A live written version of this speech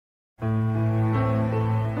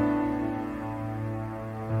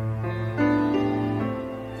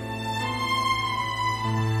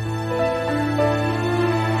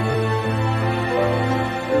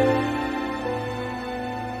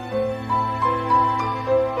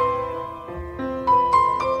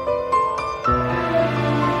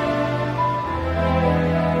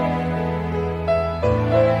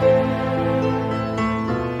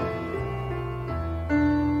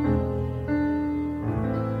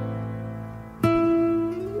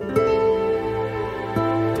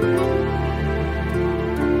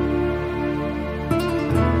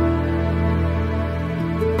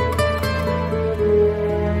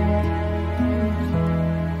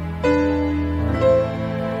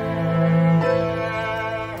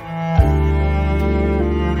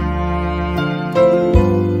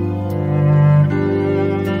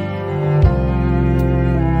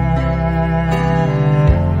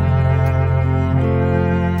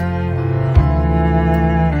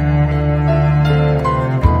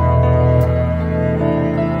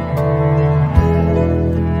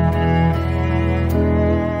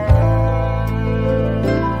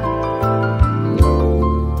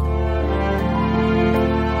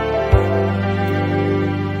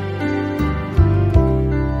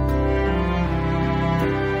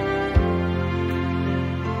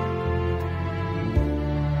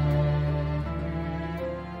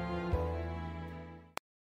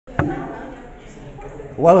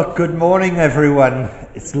Well, good morning, everyone.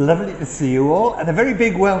 It's lovely to see you all, and a very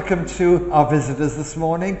big welcome to our visitors this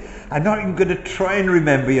morning. I'm not even going to try and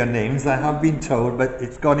remember your names, I have been told, but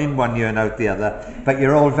it's gone in one ear and out the other. But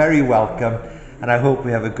you're all very welcome, and I hope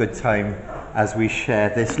we have a good time as we share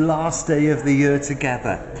this last day of the year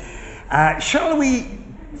together. Shall we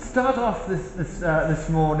start off this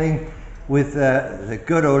morning with the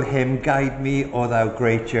good old hymn, "Guide Me, O Thou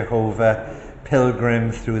Great Jehovah,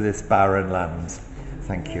 Pilgrim Through This Barren Land."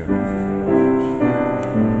 Thank you.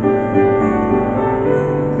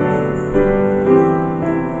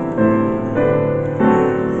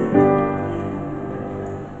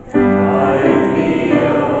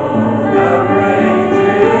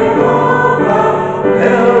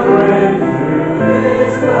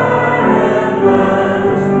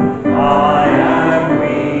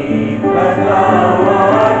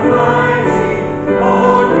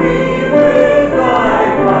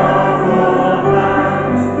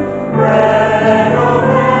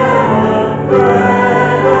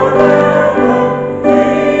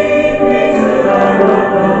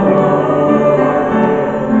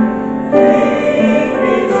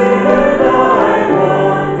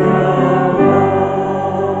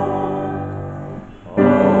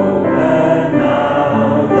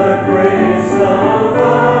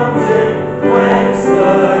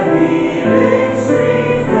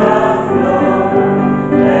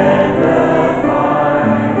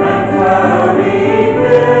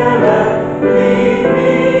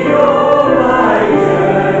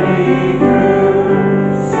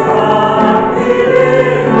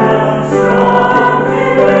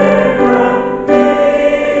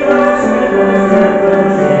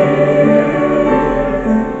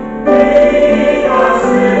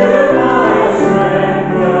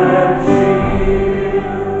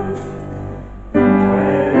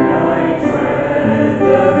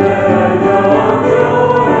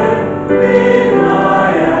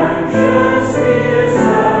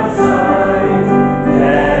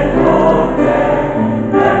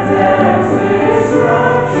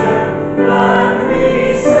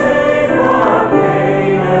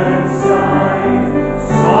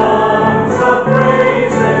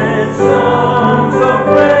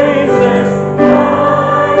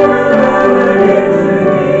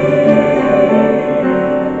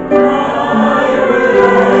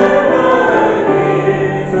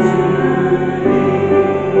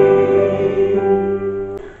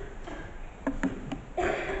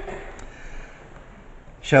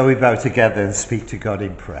 Shall we bow together and speak to God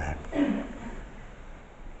in prayer?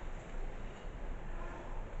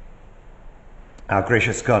 Our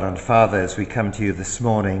gracious God and Father, as we come to you this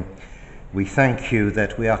morning, we thank you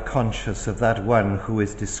that we are conscious of that one who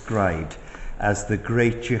is described as the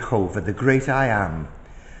great Jehovah, the great I Am,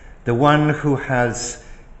 the one who has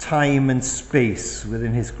time and space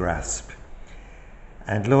within his grasp.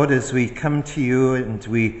 And Lord, as we come to you and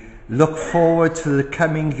we look forward to the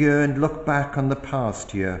coming year and look back on the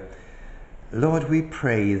past year, Lord, we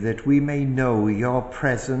pray that we may know your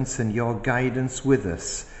presence and your guidance with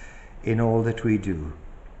us in all that we do.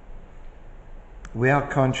 We are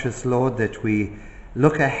conscious, Lord, that we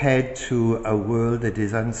look ahead to a world that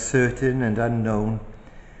is uncertain and unknown.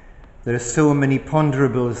 There are so many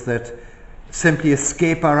ponderables that simply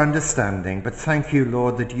escape our understanding, but thank you,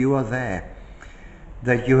 Lord, that you are there,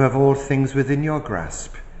 that you have all things within your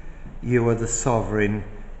grasp. You are the sovereign,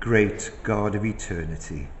 great God of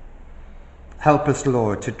eternity. Help us,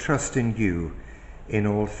 Lord, to trust in you in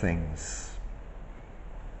all things.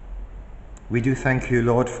 We do thank you,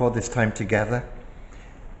 Lord, for this time together.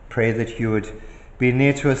 Pray that you would be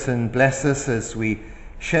near to us and bless us as we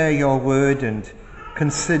share your word and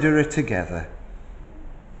consider it together.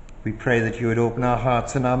 We pray that you would open our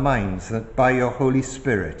hearts and our minds, that by your Holy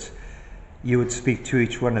Spirit you would speak to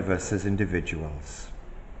each one of us as individuals.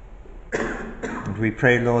 And we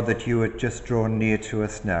pray, Lord, that you would just draw near to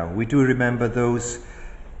us now. We do remember those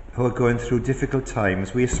who are going through difficult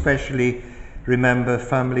times. We especially remember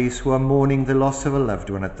families who are mourning the loss of a loved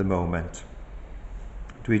one at the moment.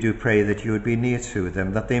 And we do pray that you would be near to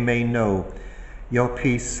them, that they may know your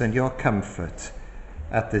peace and your comfort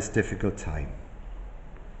at this difficult time.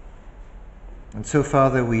 And so,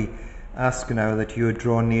 Father, we ask now that you would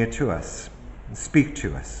draw near to us and speak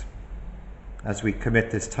to us as we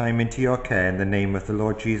commit this time into your care in the name of the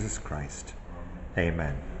Lord Jesus Christ.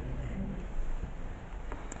 Amen.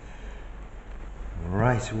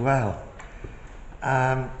 Right, well,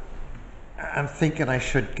 I'm thinking I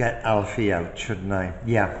should get Alfie out, shouldn't I?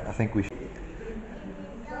 Yeah, I think we should.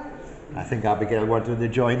 I think Abigail wanted to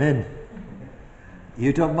join in.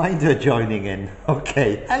 You don't mind her joining in?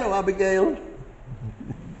 Okay. Hello, Abigail.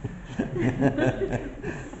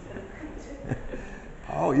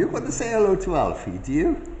 Oh, you want to say hello to Alfie, do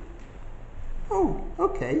you? Oh,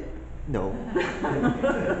 okay. No.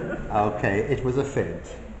 Okay, it was a feint.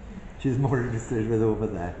 She's more interested with over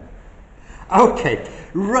there. Okay,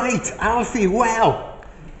 right, Alfie, well,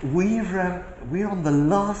 we're on the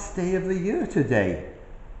last day of the year today.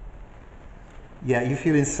 Yeah, you're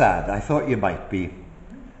feeling sad? I thought you might be.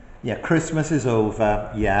 Yeah, Christmas is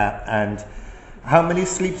over, yeah, and how many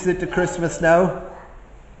sleeps into Christmas now?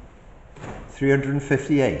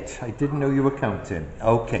 358. I didn't know you were counting.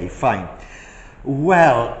 Okay, fine.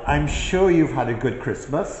 Well, I'm sure you've had a good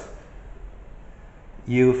Christmas.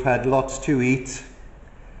 You've had lots to eat,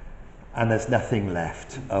 and there's nothing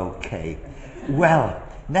left. Okay. Well,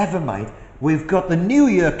 never mind. We've got the new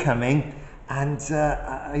year coming, and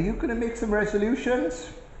are you going to make some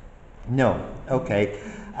resolutions? No. Okay.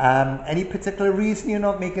 Any particular reason you're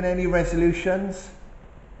not making any resolutions?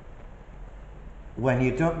 When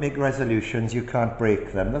you don't make resolutions, you can't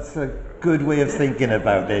break them. That's a good way of thinking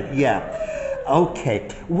about it. Yeah. Okay.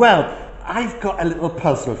 Well, I've got a little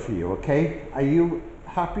puzzle for you, okay? Are you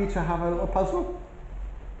happy to have a little puzzle?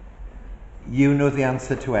 You know the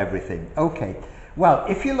answer to everything. Okay. Well,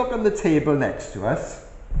 if you look on the table next to us,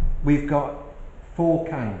 we've got 4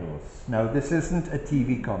 candles. Now, this isn't a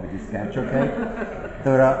TV comedy sketch, okay?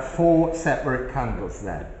 There are 4 separate candles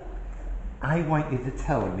there. I want you to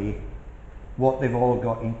tell me what they've all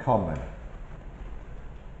got in common.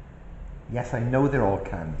 Yes, I know they're all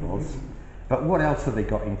candles, but what else have they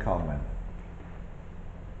got in common?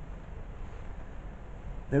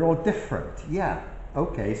 They're all different, yeah.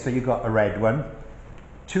 Okay, so you got a red one,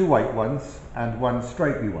 2 white ones, and 1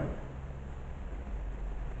 stripy one.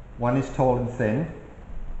 One is tall and thin,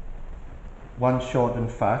 1 short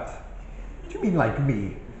and fat. What do you mean like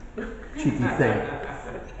me? Cheeky thing.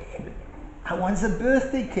 And 1's a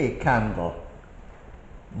birthday cake candle.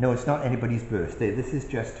 No, it's not anybody's birthday. This is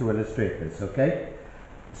just to illustrate this, okay?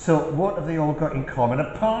 So what have they all got in common?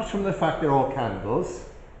 Apart from the fact they're all candles,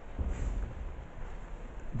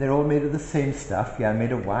 they're all made of the same stuff, yeah,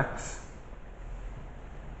 made of wax.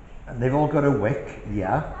 And they've all got a wick,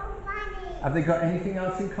 yeah. Have they got anything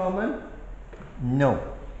else in common? No.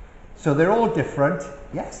 So they're all different,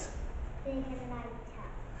 yes? They can light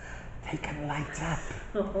up. They can light up.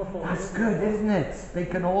 That's good, isn't it? They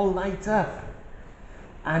can all light up.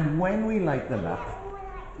 And when we light them up,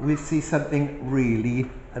 we see something really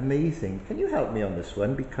amazing. Can you help me on this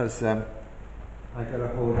one? Because I've got to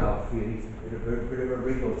hold Alfie and he's a bit of a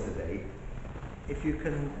wriggle today. If you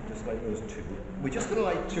can just light those 2. We're just going to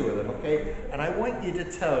light 2 of them, okay? And I want you to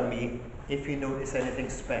tell me if you notice anything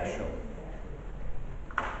special.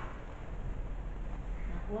 That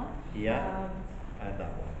one? Yeah, and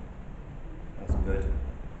that one. That's good.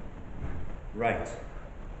 Right.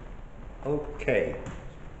 Okay.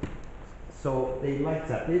 So they light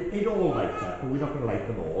up. They all light up, but we're not going to light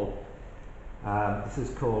them all. This is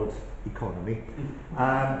called economy.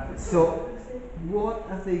 So what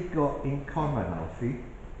have they got in common, Alfie?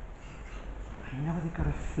 I know they've got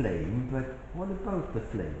a flame, but what about the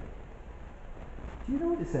flame? Do you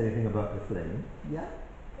notice anything about the flame? Yeah?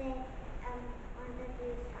 They, one of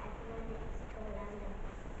these type, one is taller than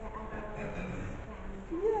the other one is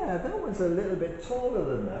round. Yeah, that one's a little bit taller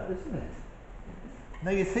than that, isn't it? Now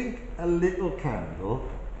you think a little candle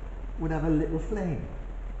would have a little flame,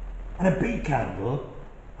 and a big candle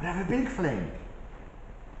would have a big flame.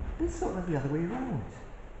 It's sort of the other way around.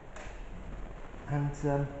 And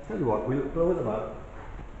tell you what, we'll blow them up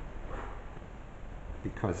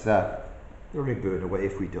because they'll only burn away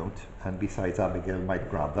if we don't. And besides, Abigail might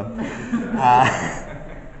grab them.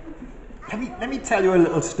 Let me tell you a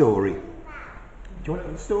little story. Do you want a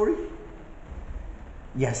little story?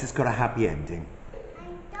 Yes, it's got a happy ending.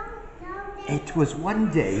 It was one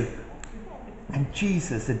day, and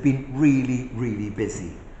Jesus had been really, really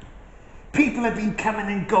busy. People had been coming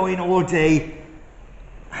and going all day,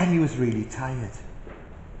 and he was really tired.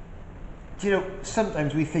 Do you know,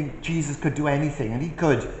 sometimes we think Jesus could do anything, and he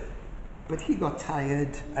could, but he got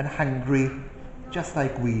tired and hungry, just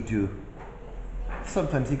like we do.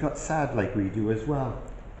 Sometimes he got sad like we do as well.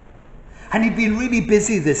 And he'd been really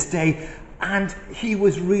busy this day, and he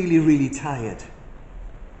was really, really tired.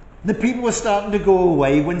 The people were starting to go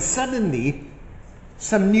away when suddenly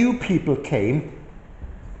some new people came.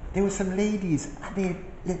 There were some ladies and they had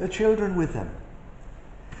little children with them.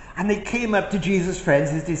 And they came up to Jesus'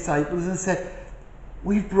 friends, his disciples, and said,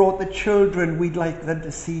 "We've brought the children, we'd like them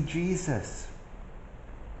to see Jesus."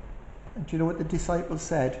 And do you know what the disciples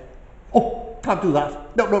said? "Oh, can't do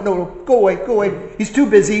that. No, go away. He's too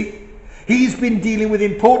busy. He's been dealing with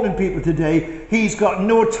important people today. He's got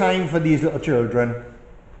no time for these little children."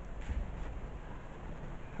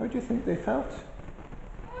 How do you think they felt?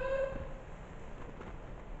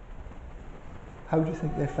 How do you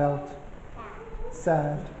think they felt?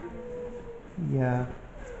 Sad. Yeah.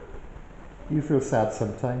 You feel sad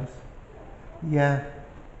sometimes? Yeah.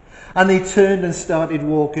 And they turned and started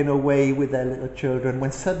walking away with their little children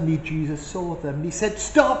when suddenly Jesus saw them and he said,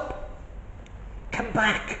 "Stop! Come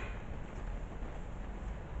back!"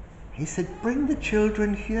 He said, "Bring the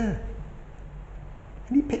children here."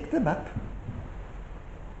 And he picked them up.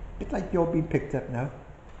 A bit like you're being picked up now.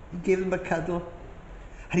 He gave them a cuddle.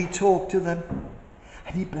 And he talked to them.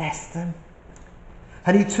 And he blessed them.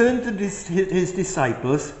 And he turned to his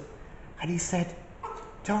disciples and he said,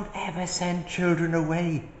 "Don't ever send children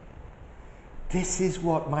away. This is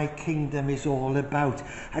what my kingdom is all about.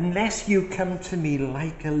 Unless you come to me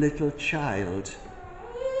like a little child,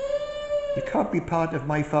 you can't be part of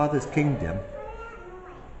my Father's kingdom."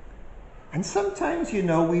 And sometimes, you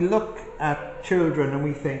know, we look at children and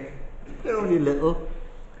we think, they're only little.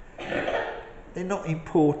 They're not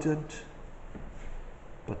important.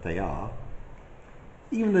 But they are.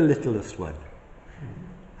 Even the littlest one.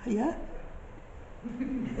 Yeah?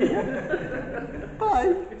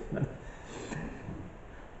 Bye.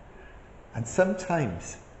 And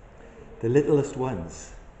sometimes the littlest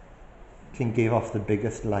ones can give off the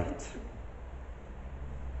biggest light.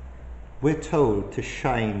 We're told to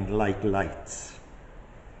shine like lights.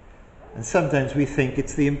 And sometimes we think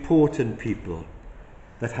it's the important people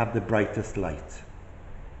that have the brightest light.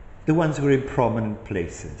 The ones who are in prominent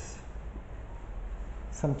places.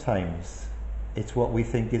 Sometimes it's what we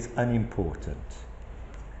think is unimportant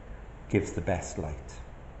gives the best light.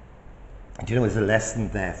 And you know, there's a lesson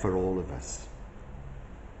there for all of us.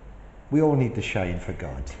 We all need to shine for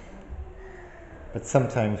God. But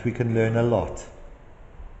sometimes we can learn a lot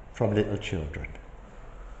from little children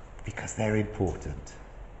because they're important.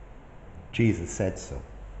 Jesus said so.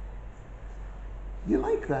 You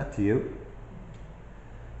like that, do you?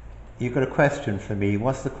 You've got a question for me.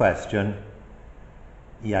 What's the question?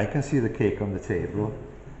 Yeah, I can see the cake on the table.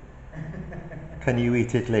 Can you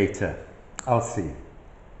eat it later? I'll see.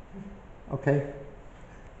 Okay?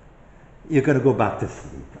 You're going to go back to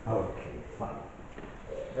sleep. Okay, fine.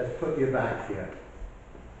 Let's put you back here.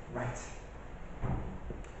 Right.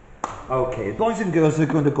 Okay, boys and girls are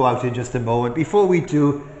going to go out in just a moment. Before we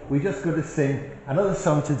do, we're just going to sing another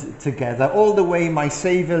song together. All the way my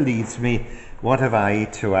Saviour leads me, what have I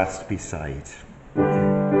to ask beside?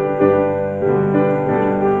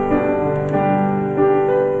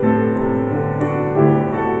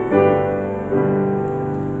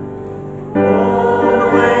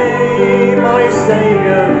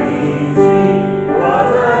 Saviour leads me, what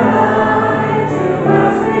am I to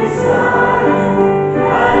ask beside? And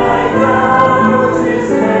I doubt His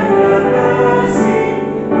tender mercy,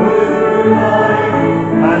 who through life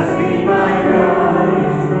has been my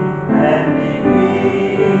guide. Then He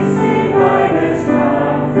pleads the widest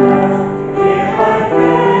comfort, give my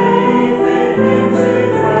faith in Him to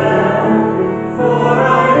dwell. For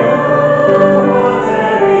I know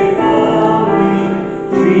whatever befall me,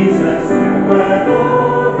 Jesus doeth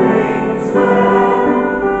all things well.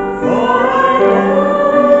 For I know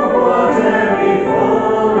whatever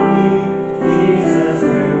befall me, Jesus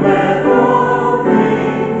doeth all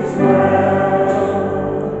things well.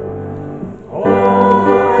 All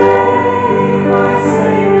the way my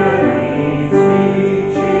Saviour leads me,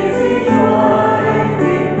 cheers each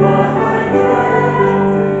winding path I tread,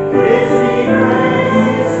 gives me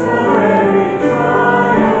grace for every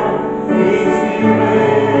trial, feeds me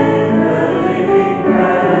with the living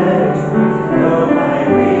bread. Though my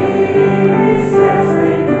weary steps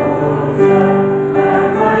may falter, and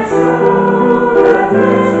my soul at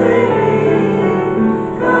first may lean,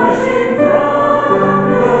 gushing from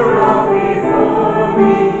the rock before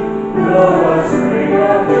me, blow a spring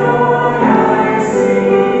of joy I see.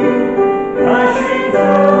 Gushing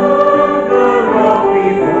from the rock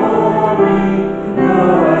before me,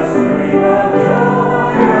 blow a spring of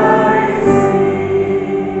joy I see.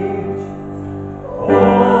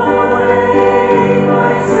 All the way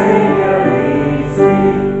my Saviour leads me,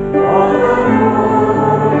 all the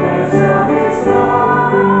fullness of His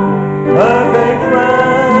love. Perfect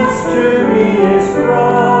rest to me is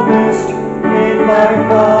promised in my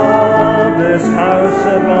Father's house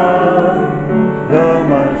above. Though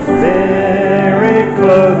my spirit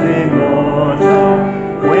clothed immortal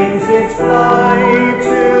wings its flight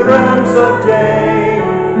to realms of day,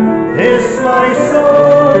 this my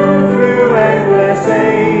soul through endless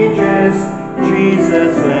ages,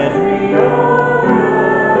 Jesus led me all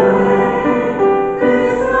the way.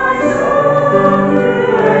 This my soul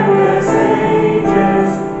through endless ages,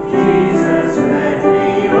 Jesus led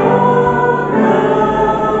me all the way.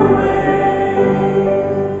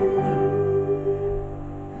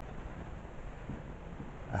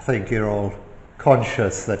 think you're all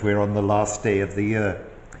conscious that we're on the last day of the year.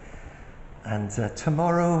 And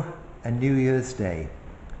tomorrow, a New Year's Day,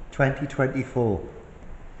 2024.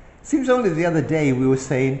 Seems only the other day we were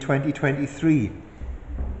saying 2023,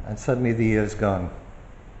 and suddenly the year's gone.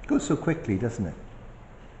 It goes so quickly, doesn't it?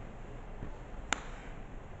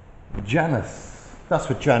 Janus, that's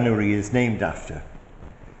what January is named after.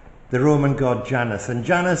 The Roman god Janus. And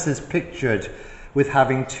Janus is pictured with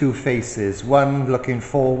having two faces, one looking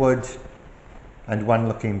forward and one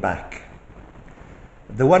looking back.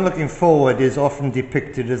 The one looking forward is often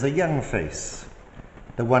depicted as a young face.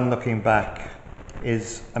 The one looking back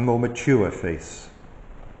is a more mature face.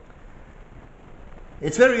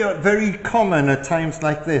 It's very common at times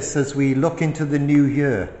like this, as we look into the new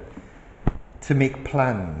year, to make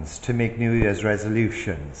plans, to make New Year's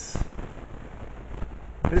resolutions.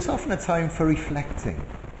 But it's often a time for reflecting,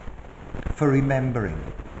 for remembering.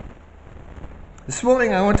 This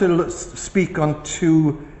morning I want to speak on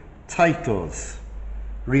two titles: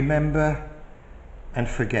 remember and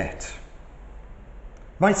forget.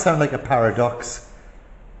 Might sound like a paradox,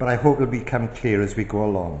 but I hope it'll become clear as we go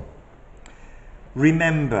along.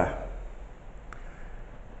 Remember.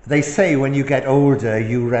 They say when you get older,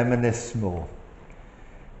 you reminisce more.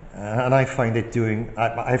 And I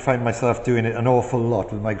find myself doing it an awful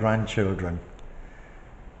lot with my grandchildren.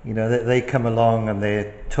 You know, they come along and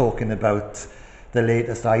they're talking about the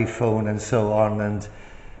latest iPhone and so on, and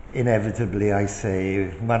inevitably I say,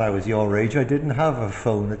 when I was your age, I didn't have a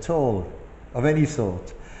phone at all, of any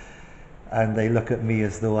sort. And they look at me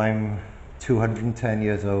as though I'm 210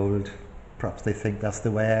 years old. Perhaps they think that's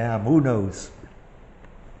the way I am. Who knows?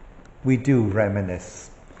 We do reminisce.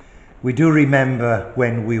 We do remember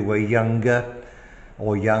when we were younger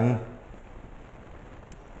or young.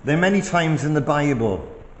 There are many times in the Bible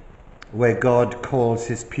where God calls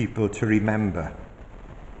his people to remember.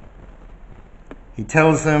 He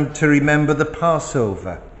tells them to remember the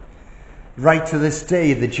Passover. Right to this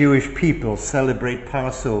day, the Jewish people celebrate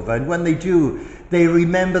Passover, and when they do, they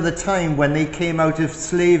remember the time when they came out of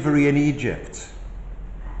slavery in Egypt.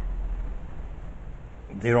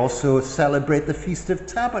 They also celebrate the Feast of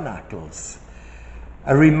Tabernacles,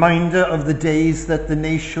 a reminder of the days that the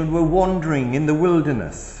nation were wandering in the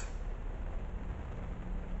wilderness.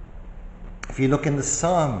 If you look in the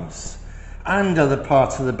Psalms and other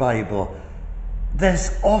parts of the Bible,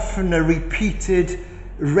 there's often a repeated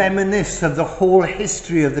reminiscence of the whole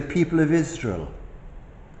history of the people of Israel.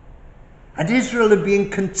 And Israel are being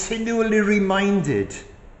continually reminded,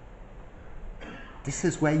 this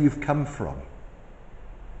is where you've come from.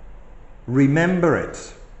 Remember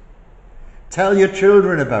it. Tell your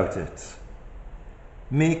children about it.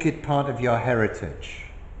 Make it part of your heritage.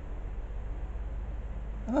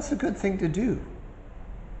 And that's a good thing to do.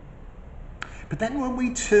 But then when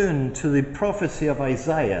we turn to the prophecy of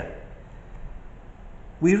Isaiah,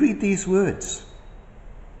 we read these words: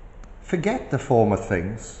 forget the former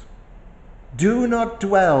things. Do not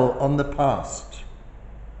dwell on the past.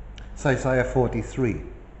 It's Isaiah 43.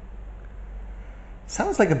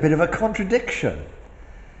 Sounds like a bit of a contradiction.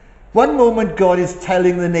 One moment God is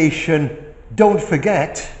telling the nation, don't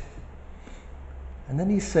forget. And then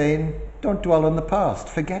he's saying, don't dwell on the past.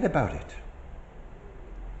 Forget about it.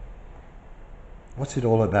 What's it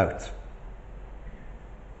all about?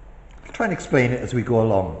 I'll try and explain it as we go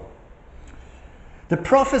along. The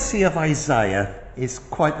prophecy of Isaiah is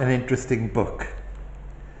quite an interesting book.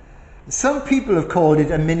 Some people have called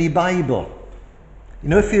it a mini Bible. You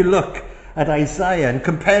know, if you look at Isaiah and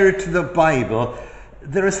compare it to the Bible,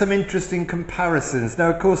 there are some interesting comparisons. Now,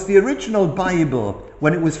 of course, the original Bible,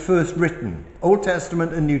 when it was first written, Old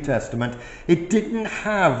Testament and New Testament, it didn't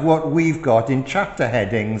have what we've got in chapter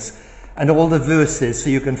headings and all the verses so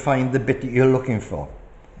you can find the bit that you're looking for.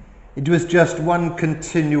 It was just one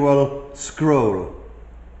continual scroll.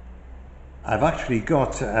 I've actually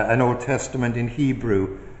got an Old Testament in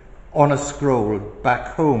Hebrew on a scroll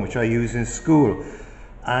back home, which I use in school.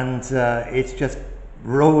 And it's just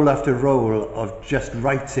roll after roll of just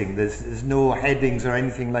writing. There's no headings or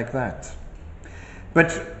anything like that.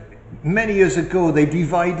 But many years ago, they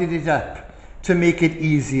divided it up to make it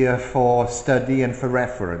easier for study and for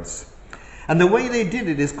reference. And the way they did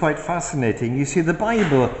it is quite fascinating. You see, the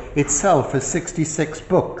Bible itself has 66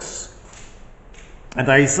 books. And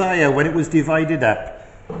Isaiah, when it was divided up,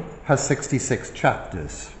 has 66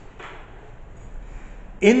 chapters.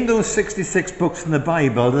 In those 66 books in the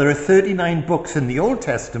Bible, there are 39 books in the Old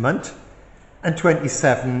Testament and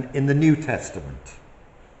 27 in the New Testament.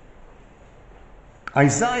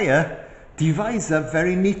 Isaiah divides up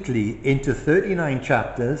very neatly into 39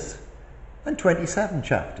 chapters and 27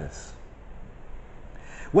 chapters.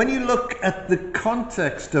 When you look at the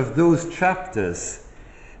context of those chapters,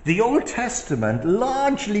 the Old Testament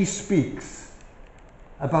largely speaks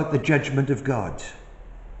about the judgment of God.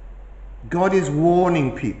 God is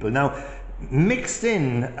warning people. Now, mixed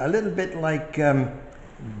in a little bit like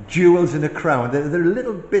jewels in a crown, there are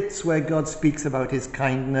little bits where God speaks about his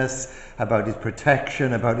kindness, about his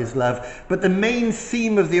protection, about his love. But the main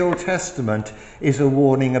theme of the Old Testament is a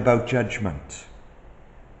warning about judgment.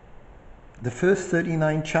 The first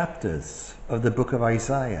 39 chapters of the book of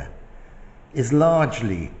Isaiah is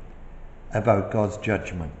largely about God's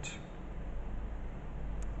judgment.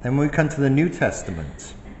 Then when we come to the New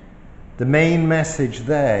Testament, the main message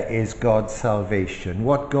there is God's salvation,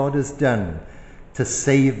 what God has done to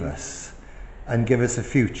save us and give us a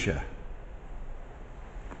future.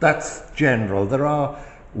 That's general. There are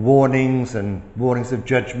warnings and warnings of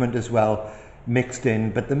judgment as well mixed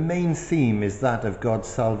in, but the main theme is that of God's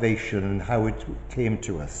salvation and how it came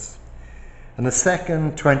to us. And the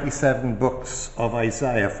second 27 books of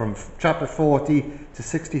Isaiah, from chapter 40 to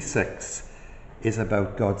 66, is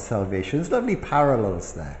about God's salvation. There's lovely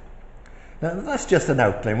parallels there. Now, that's just an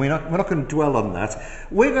outline. We're not going to dwell on that.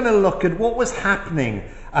 We're going to look at what was happening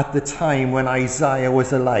at the time when Isaiah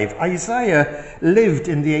was alive. Isaiah lived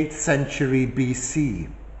in the 8th century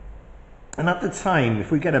BC. And at the time,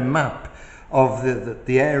 if we get a map of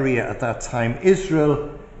the area at that time,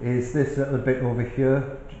 Israel is this little bit over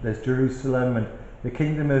here. There's Jerusalem and the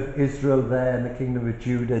kingdom of Israel there and the kingdom of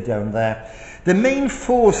Judah down there. The main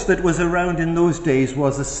force that was around in those days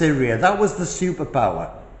was Assyria. That was the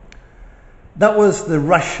superpower. That was the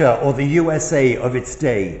Russia or the USA of its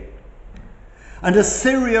day. And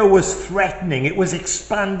Assyria was threatening. It was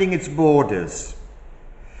expanding its borders.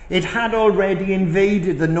 It had already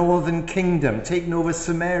invaded the northern kingdom, taken over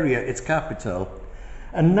Samaria, its capital.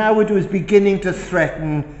 And now it was beginning to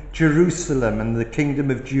threaten Jerusalem and the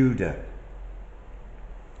kingdom of Judah.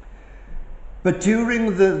 But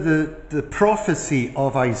during the prophecy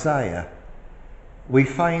of Isaiah, we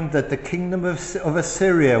find that the kingdom of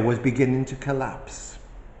Assyria was beginning to collapse.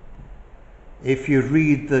 If you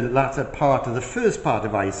read the latter part of the first part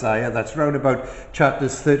of Isaiah, that's round about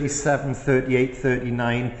chapters 37, 38,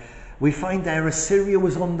 39, we find there Assyria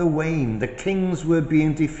was on the wane. The kings were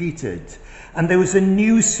being defeated. And there was a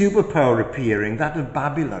new superpower appearing, that of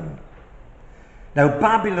Babylon. Now,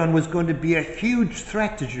 Babylon was going to be a huge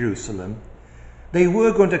threat to Jerusalem. They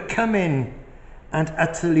were going to come in and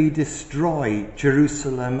utterly destroy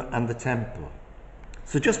Jerusalem and the temple.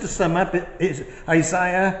 So just to sum up, it is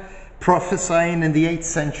Isaiah prophesying in the 8th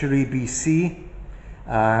century BC.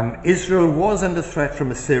 Israel was under threat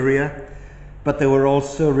from Assyria, but there were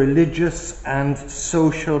also religious and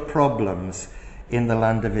social problems in the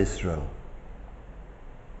land of Israel.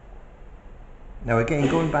 Now again,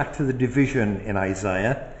 going back to the division in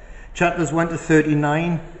Isaiah, chapters 1 to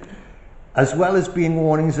 39, as well as being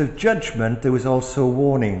warnings of judgment, there was also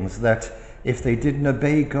warnings that if they didn't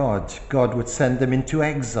obey God, God would send them into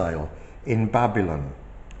exile in Babylon.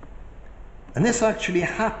 And this actually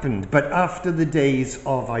happened, but after the days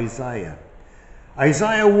of Isaiah.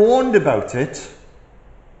 Isaiah warned about it,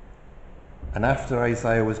 and after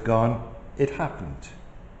Isaiah was gone, it happened.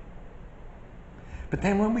 But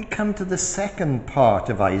then when we come to the second part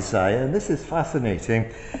of Isaiah, and this is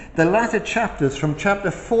fascinating, the latter chapters from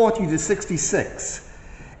chapter 40 to 66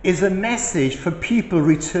 is a message for people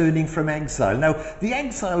returning from exile. Now, the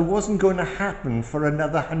exile wasn't going to happen for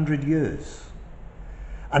another 100 years.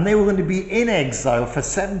 And they were going to be in exile for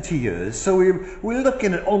 70 years. So we're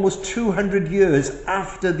looking at almost 200 years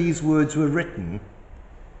after these words were written.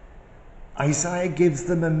 Isaiah gives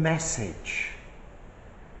them a message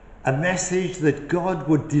that God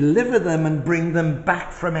would deliver them and bring them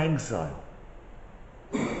back from exile.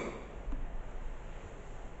 Now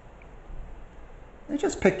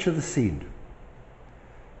just picture the scene.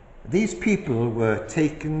 These people were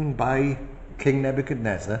taken by King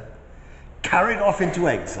Nebuchadnezzar, carried off into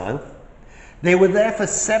exile. They were there for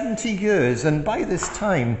 70 years, and by this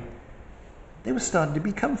time, they were starting to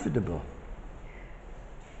be comfortable.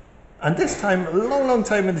 And this time, a long, long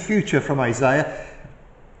time in the future from Isaiah,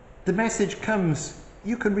 the message comes,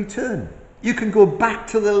 you can return. You can go back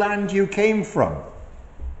to the land you came from.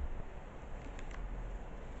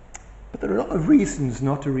 But there are a lot of reasons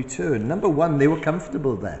not to return. Number one, they were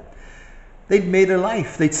comfortable there. They'd made a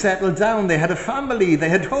life. They'd settled down. They had a family. They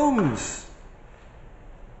had homes.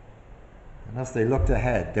 And as they looked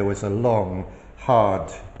ahead, there was a long,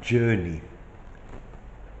 hard journey.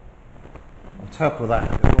 On top of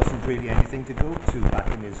that, there wasn't really anything to go to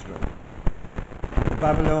back in Israel.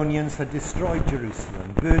 Babylonians had destroyed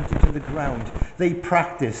Jerusalem, burnt it to the ground. They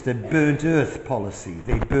practiced a burnt earth policy.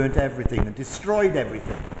 They burnt everything and destroyed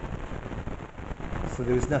everything. So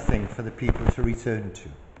there was nothing for the people to return to.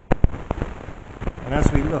 And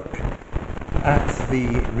as we look at the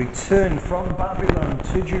return from Babylon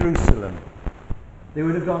to Jerusalem, they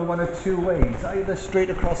would have gone one of two ways, either straight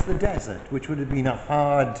across the desert, which would have been a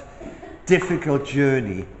hard, difficult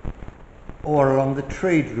journey, or along the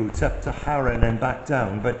trade routes up to Haran and back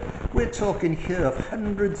down. But we're talking here of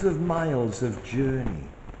hundreds of miles of journey.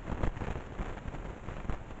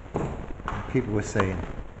 And people were saying,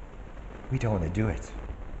 we don't want to do it.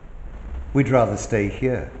 We'd rather stay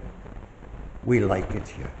here. We like it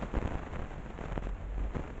here.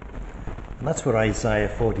 And that's where Isaiah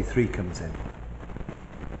 43 comes in.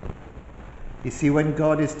 You see, when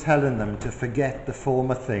God is telling them to forget the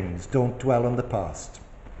former things, don't dwell on the past,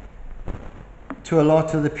 to a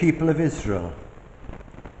lot of the people of Israel,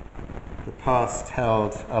 the past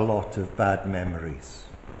held a lot of bad memories.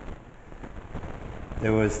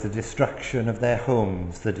 There was the destruction of their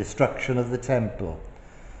homes, the destruction of the temple,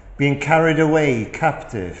 being carried away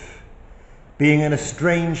captive, being in a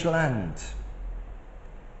strange land.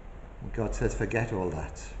 And God says, forget all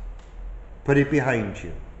that. Put it behind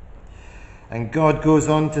you. And God goes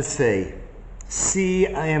on to say, see,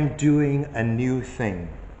 I am doing a new thing.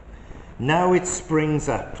 Now it springs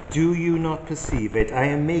up. Do you not perceive it? I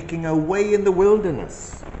am making a way in the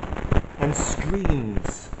wilderness and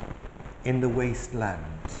streams in the wasteland.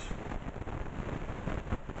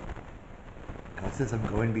 God says, I'm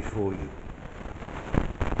going before you.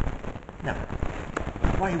 Now,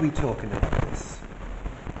 why are we talking about this?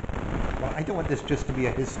 Well, I don't want this just to be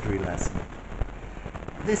a history lesson.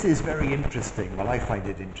 This is very interesting. Well, I find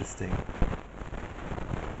it interesting.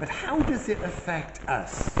 But how does it affect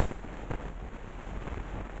us?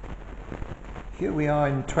 Here we are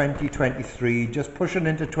in 2023, just pushing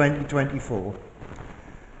into 2024.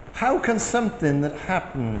 How can something that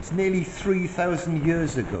happened nearly 3,000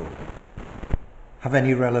 years ago have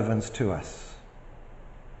any relevance to us?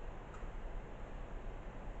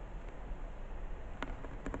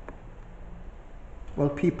 Well,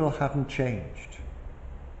 people haven't changed.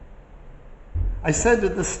 I said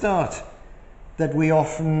at the start that we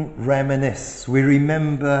often reminisce. We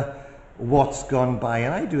remember what's gone by,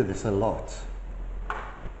 and I do this a lot.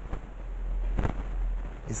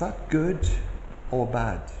 Is that good or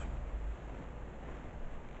bad?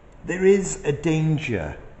 There is a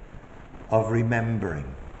danger of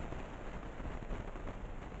remembering.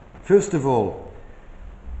 First of all,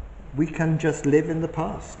 we can just live in the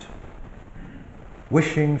past,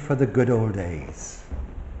 wishing for the good old days.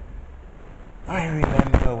 I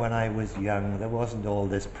remember when I was young, there wasn't all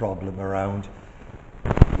this problem around.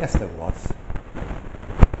 Yes, there was.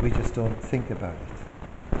 We just don't think about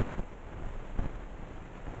it.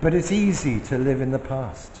 But it's easy to live in the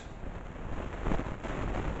past,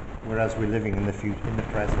 whereas we're living in the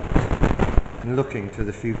present and looking to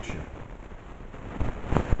the future.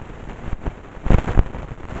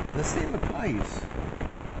 The same applies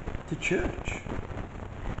to church.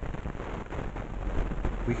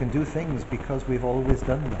 We can do things because we've always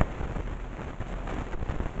done them.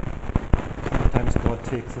 Sometimes God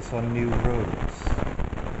takes us on new roads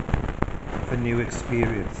for new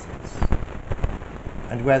experiences.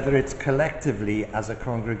 And whether it's collectively as a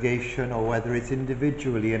congregation or whether it's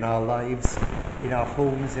individually in our lives, in our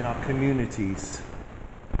homes, in our communities,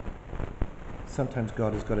 sometimes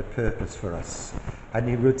God has got a purpose for us. And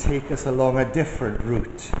He will take us along a different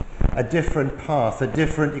route, a different path, a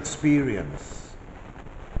different experience.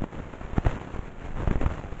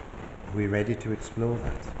 Are we ready to explore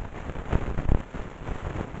that?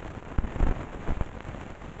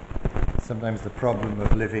 Sometimes the problem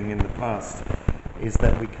of living in the past is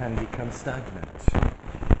that we can become stagnant.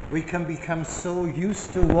 We can become so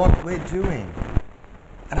used to what we're doing.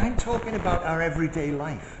 And I'm talking about our everyday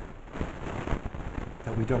life,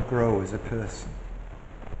 that we don't grow as a person.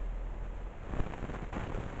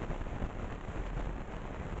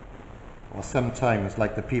 Or sometimes,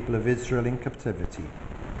 like the people of Israel in captivity,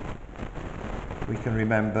 we can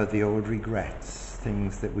remember the old regrets,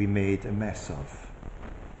 things that we made a mess of,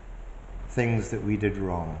 things that we did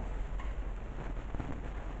wrong.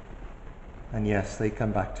 And yes, they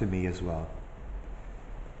come back to me as well.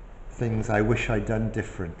 Things I wish I'd done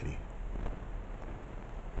differently.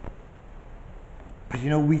 But you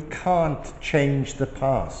know, we can't change the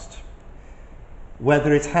past.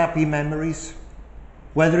 Whether it's happy memories,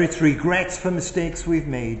 whether it's regrets for mistakes we've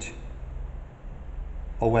made,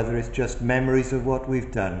 or whether it's just memories of what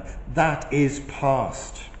we've done, that is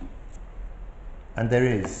past. And there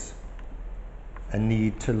is a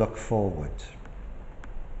need to look forward.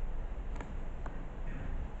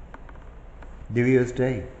 New Year's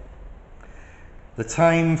Day, the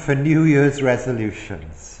time for New Year's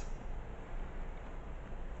resolutions.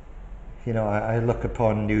 You know, I look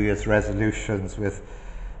upon New Year's resolutions with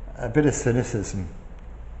a bit of cynicism,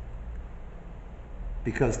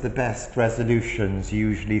 because the best resolutions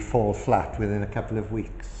usually fall flat within a couple of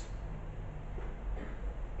weeks.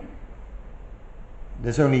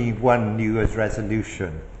 There's only one New Year's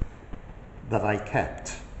resolution that I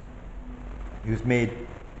kept. It was made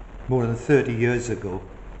more than 30 years ago,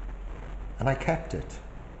 and I kept it.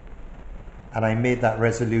 And I made that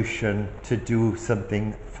resolution to do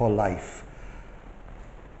something for life.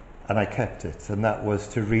 And I kept it, and that was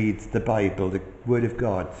to read the Bible, the Word of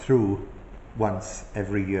God, through once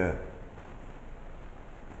every year.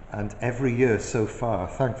 And every year so far,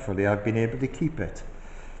 thankfully, I've been able to keep it.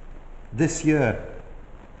 This year,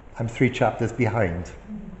 I'm 3 chapters behind.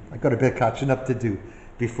 I've got a bit of catching up to do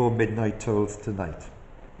before midnight tolls tonight.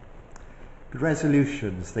 But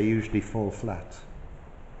resolutions, they usually fall flat.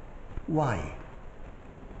 Why?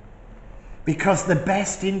 Because the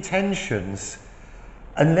best intentions,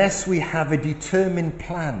 unless we have a determined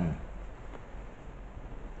plan,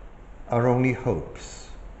 are only hopes.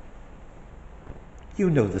 You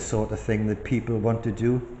know the sort of thing that people want to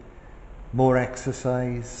do. More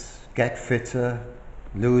exercise, get fitter,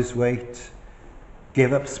 lose weight,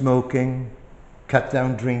 give up smoking, cut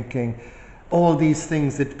down drinking. All these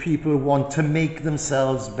things that people want to make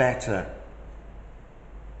themselves better,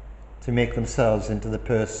 to make themselves into the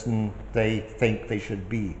person they think they should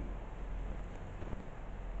be.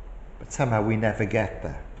 But somehow we never get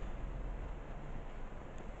there.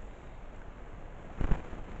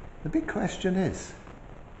 The big question is,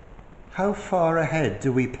 how far ahead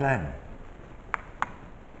do we plan?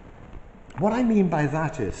 What I mean by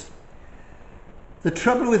that is, the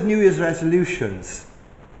trouble with New Year's resolutions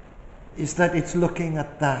is that it's looking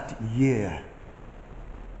at that year.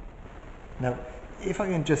 Now, if I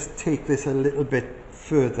can just take this a little bit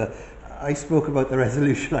further, I spoke about the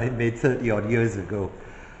resolution I made 30 odd years ago,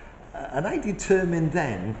 and I determined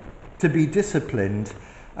then to be disciplined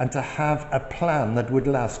and to have a plan that would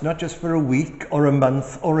last not just for a week or a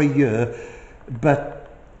month or a year, but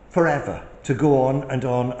forever, to go on and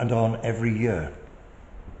on and on every year.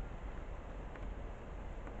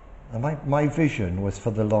 And my vision was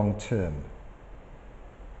for the long term,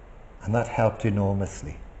 and that helped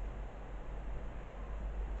enormously.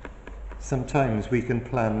 Sometimes we can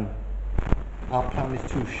plan, our plan is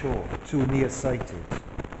too short, too nearsighted.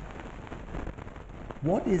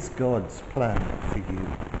 What is God's plan for you?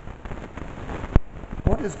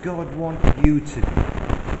 What does God want you to be?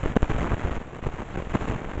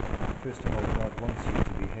 First of all, God wants you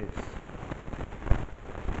to be His.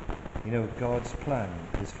 You know, God's plan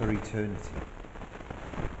is for eternity.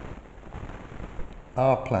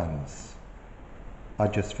 Our plans are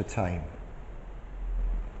just for time.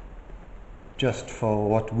 Just for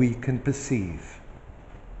what we can perceive.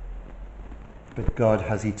 But God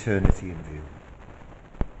has eternity in view.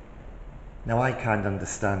 Now, I can't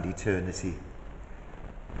understand eternity.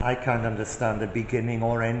 I can't understand the beginning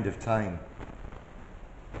or end of time.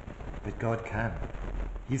 But God can.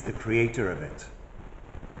 He's the creator of it.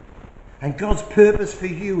 And God's purpose for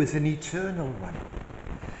you is an eternal one.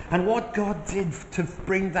 And what God did to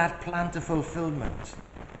bring that plan to fulfillment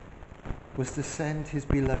was to send His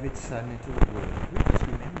beloved Son into the world. We just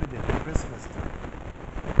remembered it at Christmas time.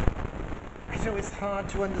 I know it's hard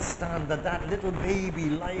to understand that that little baby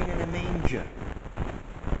lying in a manger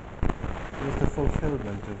was the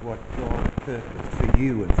fulfillment of what God purposed for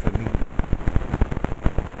you and for me.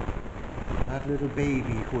 That little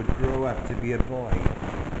baby who would grow up to be a boy,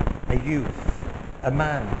 a youth, a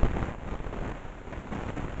man,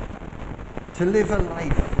 to live a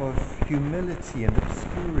life of humility and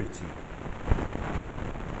obscurity.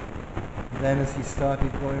 Then as he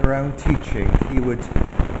started going around teaching, he would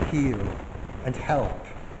heal and help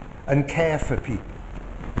and care for people.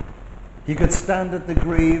 He could stand at the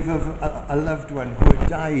grave of a loved one who had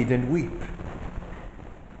died and weep.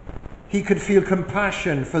 He could feel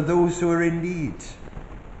compassion for those who are in need.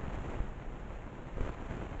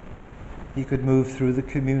 He could move through the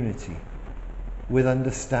community with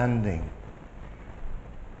understanding.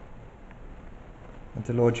 And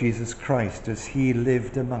the Lord Jesus Christ, as He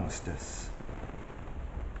lived amongst us,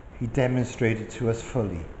 He demonstrated to us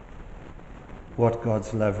fully what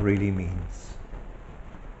God's love really means.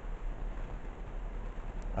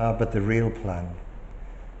 But the real plan,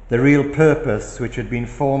 the real purpose which had been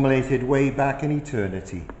formulated way back in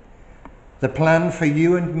eternity, the plan for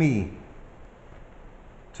you and me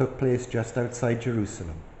took place just outside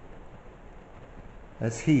Jerusalem,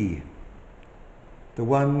 as he, the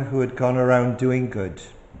one who had gone around doing good,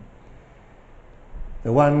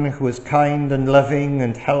 the one who was kind and loving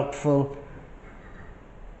and helpful,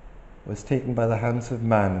 was taken by the hands of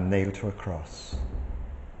man and nailed to a cross.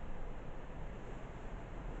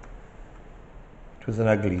 It was an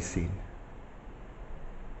ugly scene.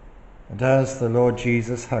 And as the Lord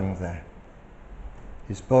Jesus hung there,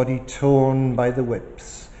 his body torn by the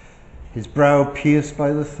whips, his brow pierced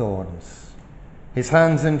by the thorns, his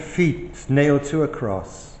hands and feet nailed to a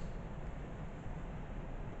cross,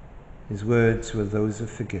 his words were those of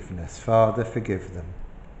forgiveness. Father, forgive them.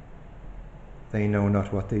 They know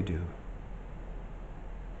not what they do.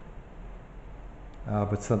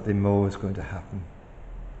 But something more was going to happen.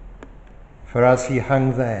 For as he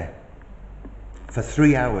hung there for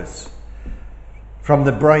 3 hours, from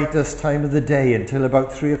the brightest time of the day until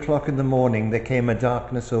about 3 o'clock in the morning, there came a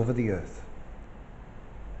darkness over the earth.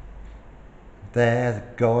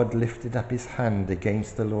 There God lifted up his hand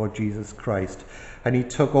against the Lord Jesus Christ, and he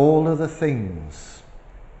took all of the things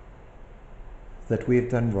that we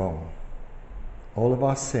have done wrong, all of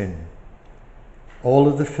our sin, all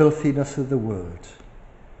of the filthiness of the world,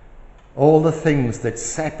 all the things that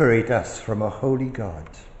separate us from a holy God,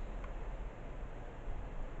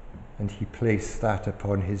 and he placed that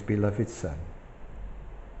upon his beloved Son.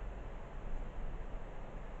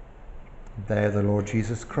 There the Lord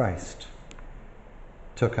Jesus Christ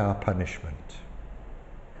took our punishment.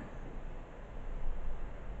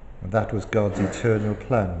 And that was God's eternal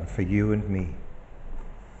plan for you and me.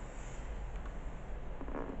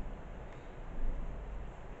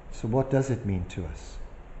 So what does it mean to us?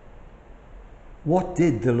 What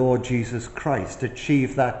did the Lord Jesus Christ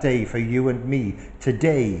achieve that day for you and me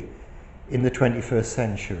today in the 21st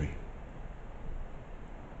century?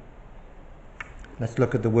 Let's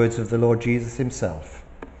look at the words of the Lord Jesus himself.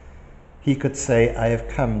 He could say, I have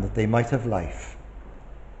come that they might have life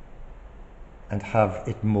and have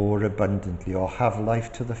it more abundantly, or have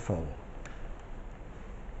life to the full.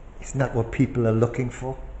 Isn't that what people are looking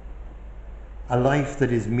for? A life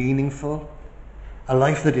that is meaningful, a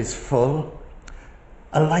life that is full,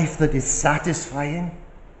 a life that is satisfying.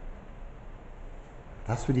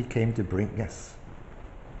 That's what he came to bring us.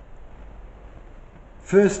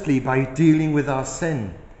 Firstly, by dealing with our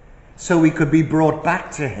sin, so we could be brought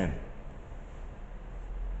back to him.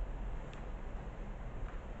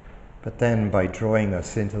 But then by drawing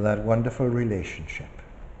us into that wonderful relationship.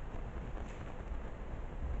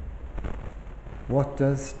 What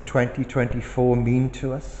does 2024 mean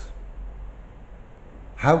to us?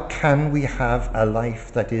 How can we have a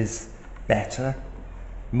life that is better,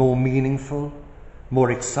 more meaningful, more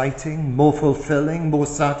exciting, more fulfilling, more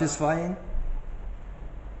satisfying?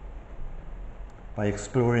 By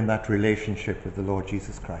exploring that relationship with the Lord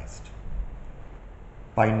Jesus Christ.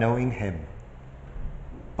 By knowing him.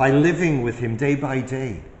 By living with him day by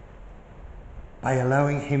day. By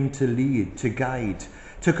allowing him to lead, to guide,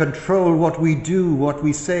 to control what we do, what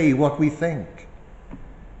we say, what we think.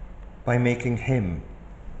 By making him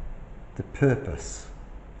the purpose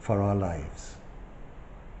for our lives.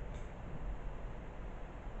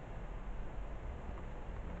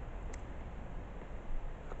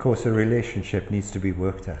 Of course, a relationship needs to be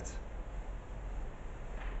worked at.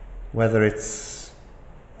 Whether it's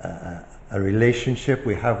a relationship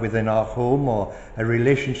we have within our home, or a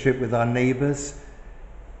relationship with our neighbours,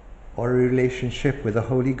 or a relationship with a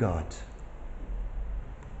holy God,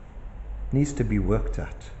 needs to be worked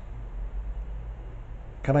at.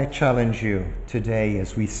 Can I challenge you today,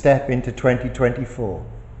 as we step into 2024,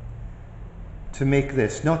 to make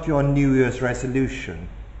this not your New Year's resolution,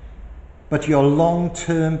 but your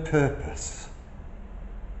long-term purpose,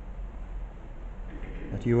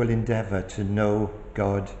 that you will endeavour to know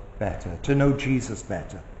God better, to know Jesus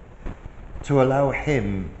better, to allow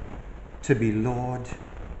him to be Lord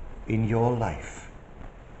in your life,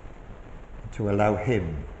 to allow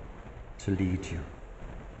him to lead you.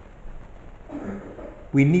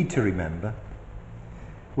 We need to remember.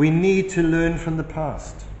 We need to learn from the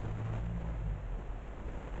past.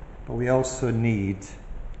 But we also need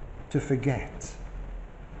to forget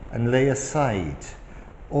and lay aside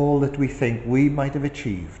all that we think we might have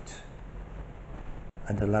achieved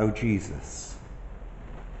and allow Jesus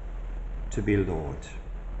to be Lord.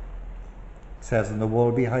 It says on the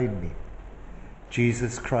wall behind me,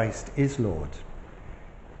 Jesus Christ is Lord,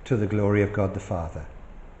 to the glory of God the Father.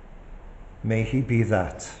 May he be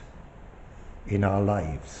that in our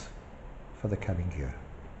lives for the coming year.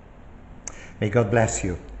 May God bless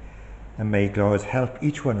you, and may God help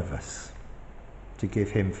each one of us to give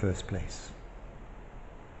him first place.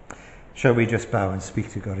 Shall we just bow and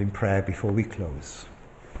speak to God in prayer before we close?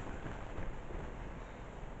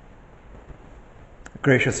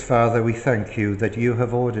 Gracious Father, we thank you that you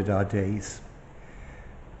have ordered our days.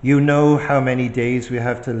 You know how many days we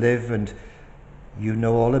have to live, and you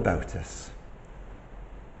know all about us.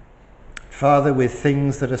 Father, with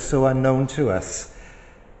things that are so unknown to us,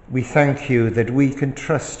 we thank you that we can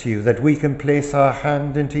trust you, that we can place our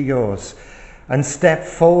hand into yours and step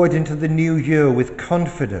forward into the new year with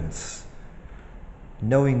confidence,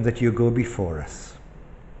 knowing that you go before us,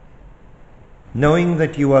 knowing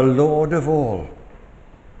that you are Lord of all,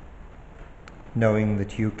 knowing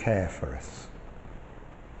that you care for us.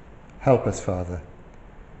 Help us, Father,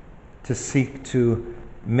 to seek to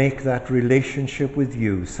make that relationship with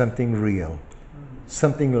you something real,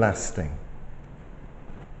 something lasting,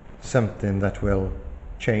 something that will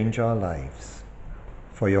change our lives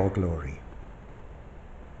for your glory.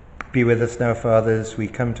 Be with us now, Father, as we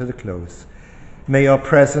come to the close. May your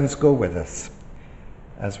presence go with us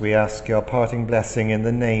as we ask your parting blessing in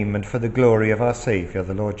the name and for the glory of our Saviour,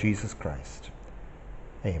 the Lord Jesus Christ.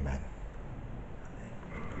 Amen.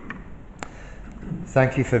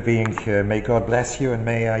 Thank you for being here. May God bless you, and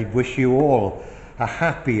may I wish you all a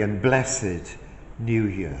happy and blessed new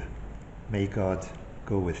year. May God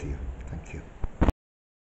go with you. Thank you.